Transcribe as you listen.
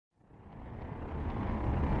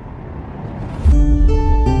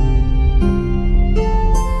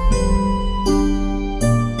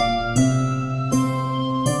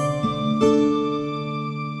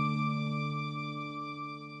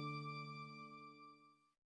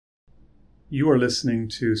You are listening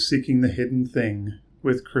to Seeking the Hidden Thing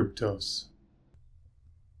with Kryptos.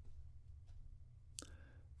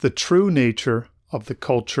 The true nature of the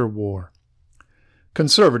culture war.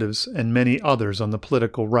 Conservatives and many others on the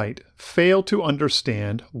political right fail to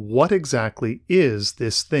understand what exactly is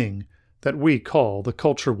this thing that we call the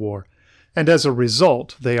culture war, and as a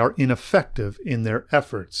result, they are ineffective in their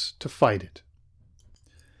efforts to fight it.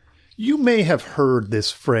 You may have heard this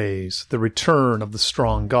phrase, the return of the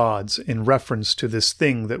strong gods, in reference to this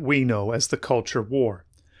thing that we know as the culture war.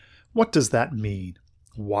 What does that mean?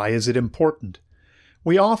 Why is it important?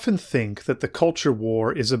 We often think that the culture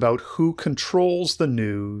war is about who controls the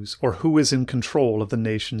news or who is in control of the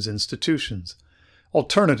nation's institutions.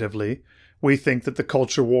 Alternatively, we think that the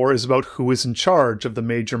culture war is about who is in charge of the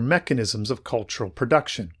major mechanisms of cultural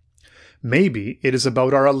production. Maybe it is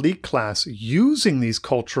about our elite class using these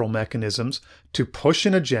cultural mechanisms to push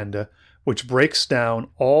an agenda which breaks down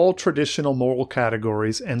all traditional moral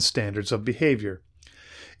categories and standards of behavior.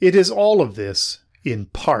 It is all of this, in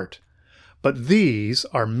part, but these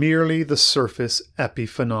are merely the surface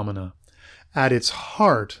epiphenomena. At its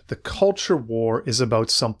heart, the culture war is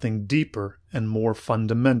about something deeper and more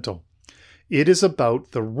fundamental. It is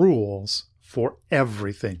about the rules for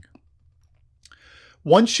everything.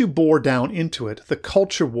 Once you bore down into it, the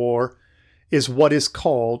culture war is what is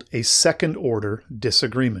called a second-order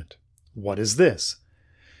disagreement. What is this?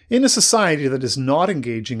 In a society that is not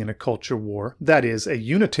engaging in a culture war, that is, a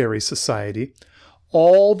unitary society,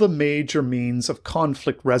 all the major means of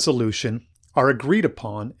conflict resolution are agreed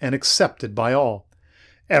upon and accepted by all.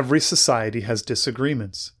 Every society has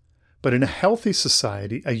disagreements. But in a healthy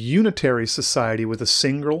society, a unitary society with a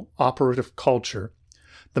single operative culture,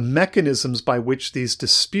 the mechanisms by which these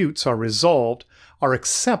disputes are resolved are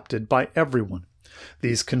accepted by everyone.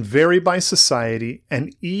 These can vary by society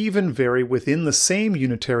and even vary within the same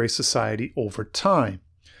unitary society over time.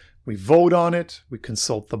 We vote on it, we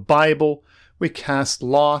consult the Bible, we cast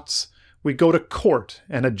lots, we go to court,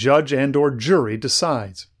 and a judge and/or jury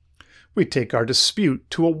decides. We take our dispute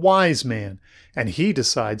to a wise man, and he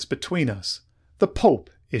decides between us. The Pope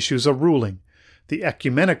issues a ruling. The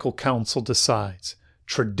Ecumenical Council decides.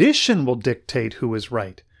 Tradition will dictate who is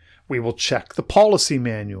right. We will check the policy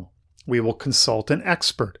manual. We will consult an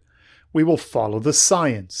expert. We will follow the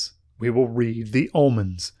science. We will read the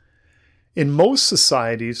omens. In most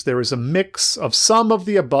societies, there is a mix of some of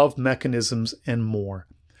the above mechanisms and more.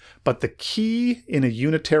 But the key in a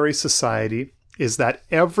unitary society is that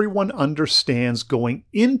everyone understands going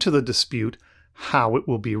into the dispute how it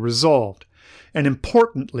will be resolved. And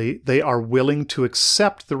importantly, they are willing to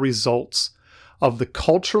accept the results of the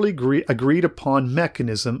culturally agreed upon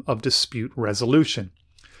mechanism of dispute resolution.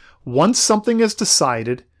 Once something is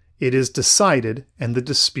decided, it is decided and the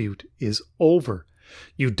dispute is over.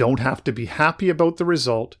 You don't have to be happy about the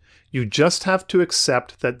result. You just have to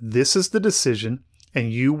accept that this is the decision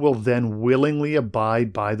and you will then willingly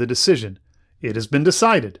abide by the decision. It has been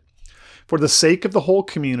decided. For the sake of the whole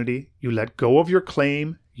community, you let go of your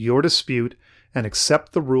claim, your dispute, and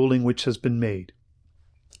accept the ruling which has been made.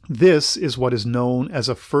 This is what is known as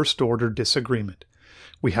a first-order disagreement.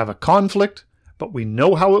 We have a conflict, but we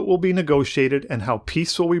know how it will be negotiated and how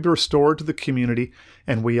peace will be restored to the community,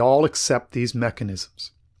 and we all accept these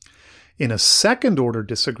mechanisms. In a second-order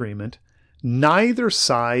disagreement, neither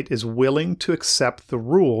side is willing to accept the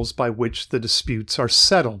rules by which the disputes are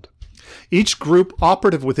settled. Each group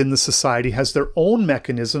operative within the society has their own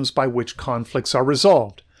mechanisms by which conflicts are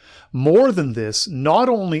resolved. More than this, not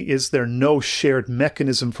only is there no shared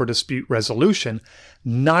mechanism for dispute resolution,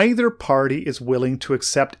 neither party is willing to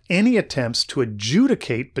accept any attempts to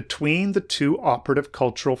adjudicate between the two operative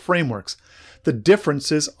cultural frameworks. The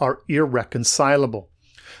differences are irreconcilable.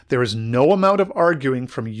 There is no amount of arguing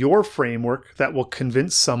from your framework that will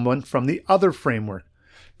convince someone from the other framework.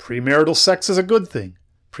 Premarital sex is a good thing.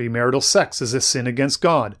 Premarital sex is a sin against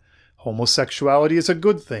God. Homosexuality is a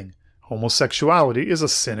good thing. Homosexuality is a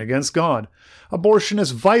sin against God. Abortion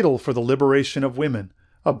is vital for the liberation of women.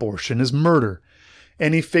 Abortion is murder.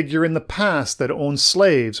 Any figure in the past that owned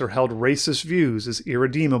slaves or held racist views is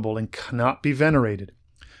irredeemable and cannot be venerated.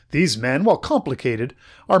 These men, while complicated,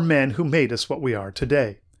 are men who made us what we are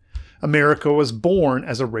today. America was born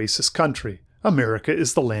as a racist country. America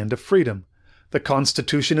is the land of freedom. The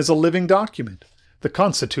Constitution is a living document. The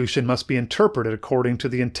Constitution must be interpreted according to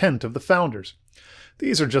the intent of the founders.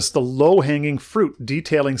 These are just the low-hanging fruit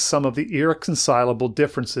detailing some of the irreconcilable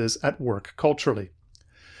differences at work culturally.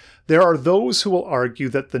 There are those who will argue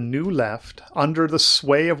that the New Left, under the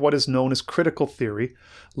sway of what is known as critical theory,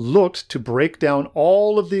 looked to break down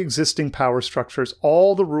all of the existing power structures,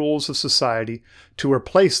 all the rules of society, to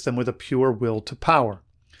replace them with a pure will to power.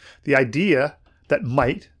 The idea that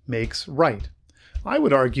might makes right. I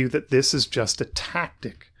would argue that this is just a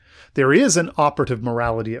tactic. There is an operative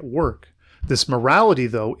morality at work. This morality,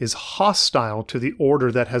 though, is hostile to the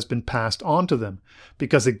order that has been passed on to them,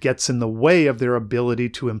 because it gets in the way of their ability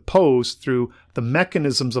to impose, through the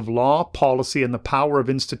mechanisms of law, policy, and the power of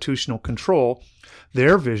institutional control,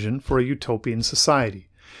 their vision for a utopian society.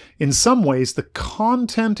 In some ways, the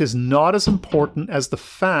content is not as important as the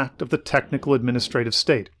fact of the technical administrative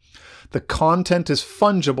state. The content is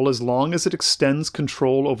fungible as long as it extends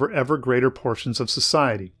control over ever greater portions of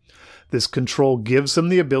society. This control gives them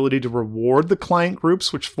the ability to reward the client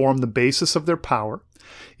groups which form the basis of their power.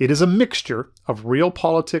 It is a mixture of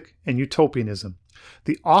realpolitik and utopianism.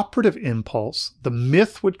 The operative impulse, the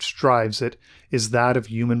myth which drives it, is that of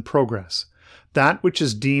human progress. That which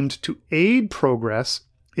is deemed to aid progress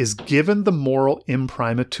is given the moral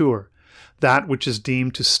imprimatur. That which is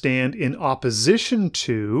deemed to stand in opposition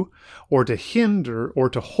to, or to hinder, or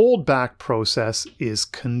to hold back process is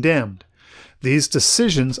condemned. These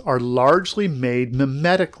decisions are largely made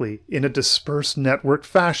mimetically in a dispersed network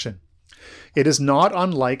fashion. It is not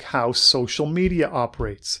unlike how social media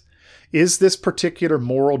operates. Is this particular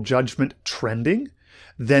moral judgment trending?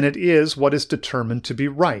 Then it is what is determined to be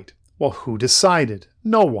right. Well, who decided?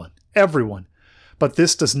 No one. Everyone. But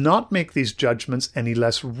this does not make these judgments any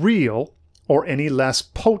less real or any less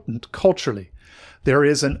potent culturally. There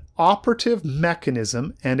is an operative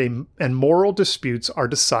mechanism and moral disputes are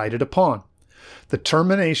decided upon. The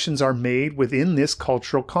determinations are made within this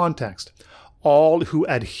cultural context. All who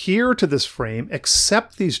adhere to this frame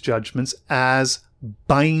accept these judgments as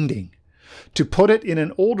binding. To put it in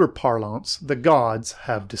an older parlance, the gods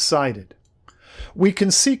have decided. We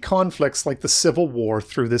can see conflicts like the Civil War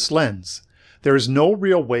through this lens. There is no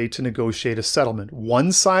real way to negotiate a settlement.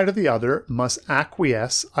 One side or the other must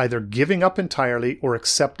acquiesce, either giving up entirely or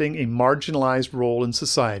accepting a marginalized role in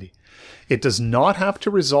society. It does not have to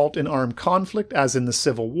result in armed conflict as in the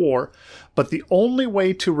Civil War, but the only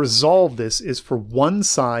way to resolve this is for one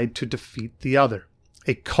side to defeat the other.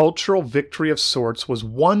 A cultural victory of sorts was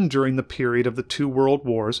won during the period of the two world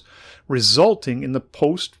wars, resulting in the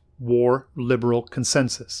post-war liberal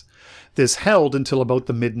consensus. This held until about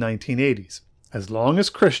the mid-1980s. As long as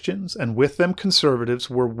Christians, and with them conservatives,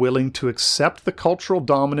 were willing to accept the cultural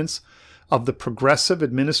dominance of the progressive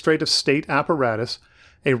administrative state apparatus,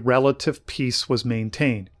 a relative peace was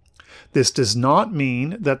maintained. This does not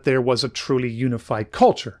mean that there was a truly unified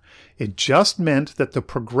culture. It just meant that the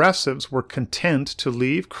progressives were content to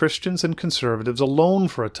leave Christians and conservatives alone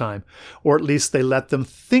for a time, or at least they let them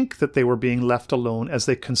think that they were being left alone as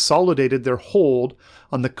they consolidated their hold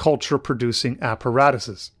on the culture-producing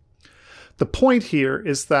apparatuses. The point here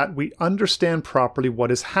is that we understand properly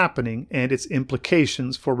what is happening and its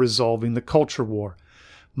implications for resolving the culture war.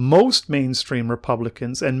 Most mainstream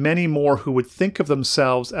Republicans, and many more who would think of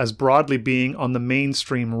themselves as broadly being on the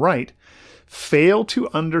mainstream right, fail to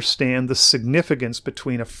understand the significance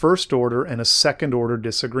between a first-order and a second-order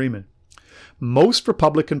disagreement. Most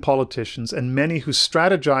Republican politicians, and many who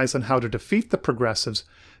strategize on how to defeat the progressives,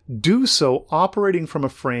 do so operating from a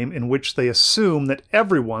frame in which they assume that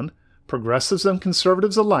everyone, progressives and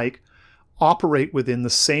conservatives alike, operate within the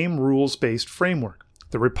same rules-based framework.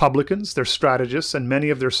 The Republicans, their strategists, and many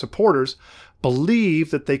of their supporters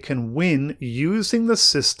believe that they can win using the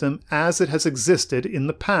system as it has existed in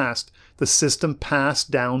the past, the system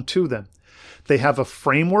passed down to them. They have a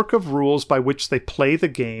framework of rules by which they play the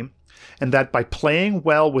game, and that by playing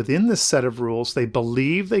well within this set of rules, they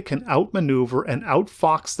believe they can outmaneuver and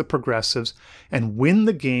outfox the progressives and win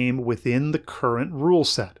the game within the current rule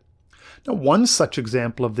set. Now, one such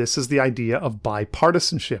example of this is the idea of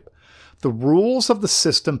bipartisanship. The rules of the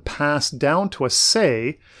system passed down to us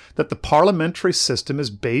say that the parliamentary system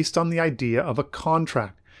is based on the idea of a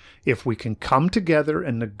contract. If we can come together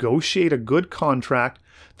and negotiate a good contract,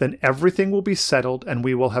 then everything will be settled and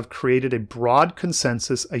we will have created a broad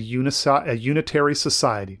consensus, a unitary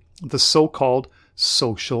society, the so-called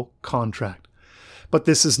social contract. But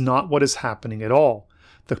this is not what is happening at all.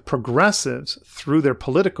 The progressives, through their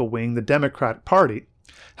political wing, the Democratic Party,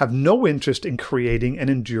 have no interest in creating an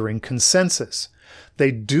enduring consensus.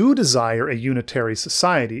 They do desire a unitary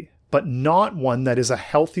society, but not one that is a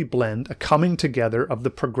healthy blend, a coming together of the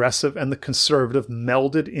progressive and the conservative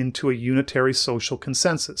melded into a unitary social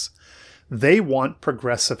consensus. They want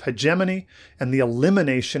progressive hegemony and the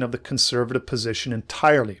elimination of the conservative position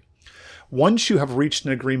entirely. Once you have reached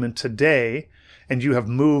an agreement today and you have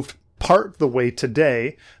moved part of the way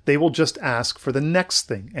today, they will just ask for the next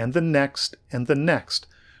thing and the next and the next.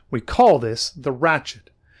 We call this the ratchet.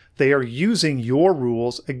 They are using your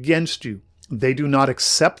rules against you. They do not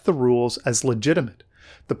accept the rules as legitimate.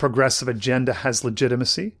 The progressive agenda has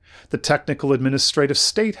legitimacy. The technical administrative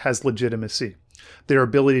state has legitimacy. Their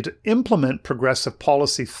ability to implement progressive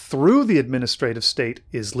policy through the administrative state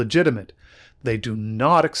is legitimate. They do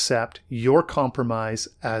not accept your compromise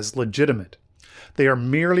as legitimate. They are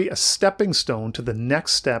merely a stepping stone to the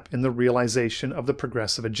next step in the realization of the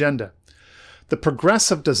progressive agenda. The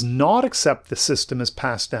progressive does not accept the system as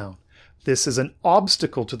passed down. This is an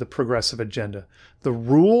obstacle to the progressive agenda. The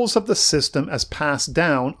rules of the system as passed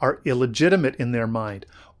down are illegitimate in their mind,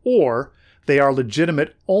 or they are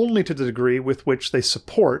legitimate only to the degree with which they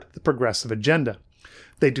support the progressive agenda.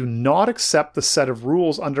 They do not accept the set of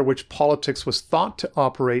rules under which politics was thought to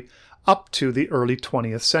operate up to the early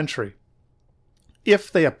 20th century.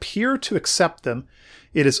 If they appear to accept them,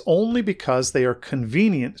 it is only because they are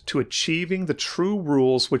convenient to achieving the true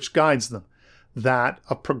rules which guides them, that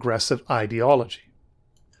of progressive ideology.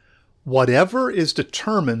 Whatever is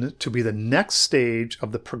determined to be the next stage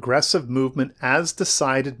of the progressive movement as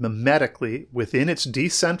decided mimetically within its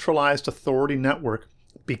decentralized authority network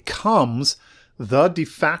becomes the de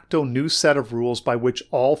facto new set of rules by which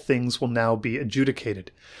all things will now be adjudicated.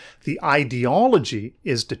 The ideology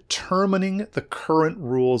is determining the current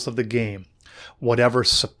rules of the game. Whatever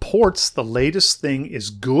supports the latest thing is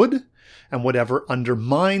good, and whatever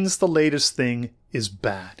undermines the latest thing is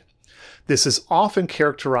bad. This is often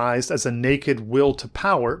characterized as a naked will to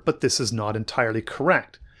power, but this is not entirely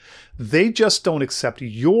correct. They just don't accept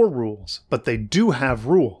your rules, but they do have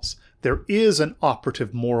rules. There is an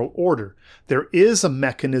operative moral order. There is a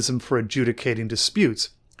mechanism for adjudicating disputes.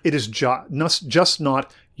 It is just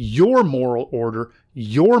not your moral order,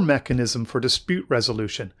 your mechanism for dispute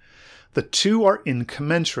resolution. The two are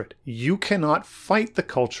incommensurate. You cannot fight the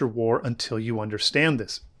culture war until you understand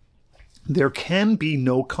this. There can be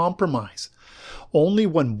no compromise. Only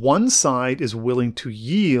when one side is willing to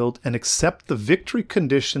yield and accept the victory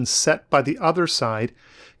conditions set by the other side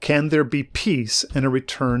can there be peace and a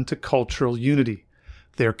return to cultural unity.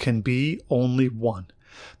 There can be only one.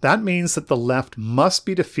 That means that the left must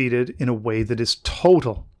be defeated in a way that is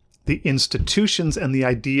total. The institutions and the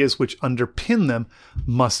ideas which underpin them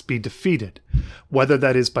must be defeated. Whether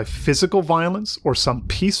that is by physical violence or some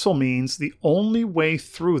peaceful means, the only way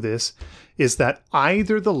through this is that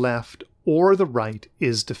either the left or the right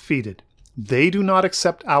is defeated. They do not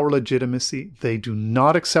accept our legitimacy. They do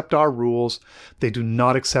not accept our rules. They do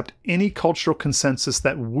not accept any cultural consensus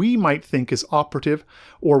that we might think is operative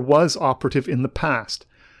or was operative in the past.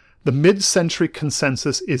 The mid-century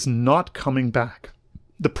consensus is not coming back.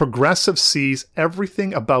 The progressive sees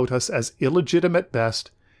everything about us as illegitimate at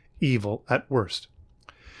best, evil at worst.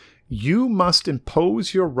 You must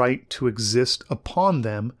impose your right to exist upon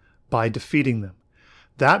them by defeating them.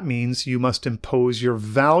 That means you must impose your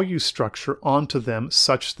value structure onto them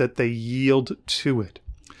such that they yield to it.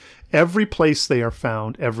 Every place they are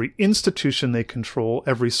found, every institution they control,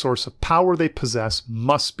 every source of power they possess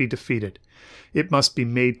must be defeated. It must be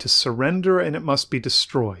made to surrender and it must be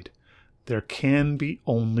destroyed. There can be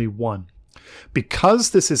only one.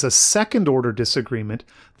 Because this is a second-order disagreement,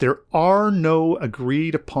 there are no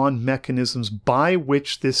agreed-upon mechanisms by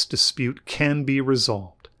which this dispute can be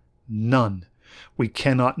resolved. None. We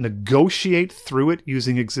cannot negotiate through it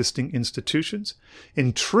using existing institutions.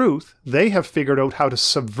 In truth, they have figured out how to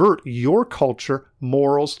subvert your culture,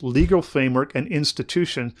 morals, legal framework, and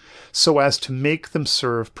institutions so as to make them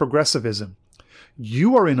serve progressivism.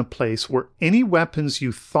 You are in a place where any weapons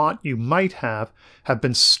you thought you might have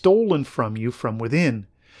been stolen from you from within.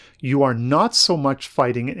 You are not so much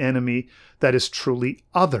fighting an enemy that is truly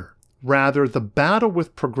other. Rather, the battle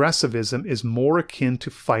with progressivism is more akin to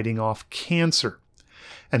fighting off cancer.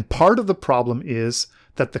 And part of the problem is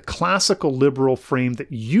that the classical liberal frame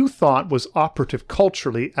that you thought was operative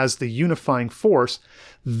culturally as the unifying force,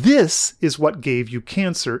 this is what gave you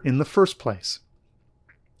cancer in the first place.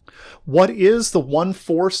 What is the one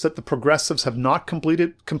force that the progressives have not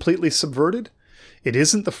completely subverted? It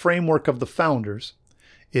isn't the framework of the founders.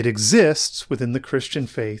 It exists within the Christian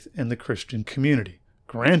faith and the Christian community.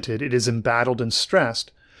 Granted, it is embattled and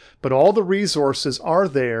stressed, but all the resources are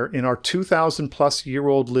there in our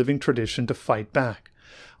 2,000-plus-year-old living tradition to fight back.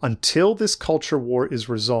 Until this culture war is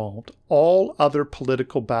resolved, all other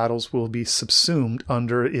political battles will be subsumed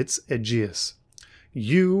under its aegis.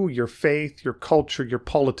 You, your faith, your culture, your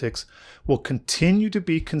politics will continue to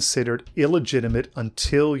be considered illegitimate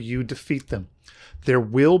until you defeat them. There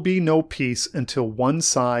will be no peace until one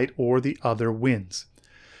side or the other wins.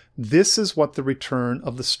 This is what the return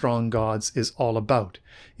of the strong gods is all about.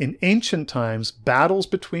 In ancient times, battles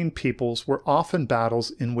between peoples were often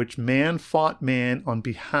battles in which man fought man on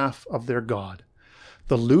behalf of their god.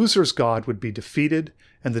 The loser's god would be defeated,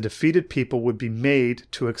 and the defeated people would be made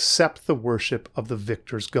to accept the worship of the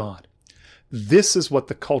victor's god. This is what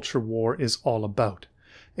the culture war is all about.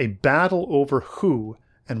 A battle over who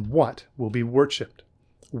and what will be worshipped.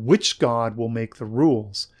 Which god will make the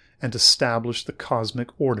rules and establish the cosmic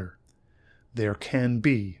order? There can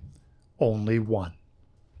be only one.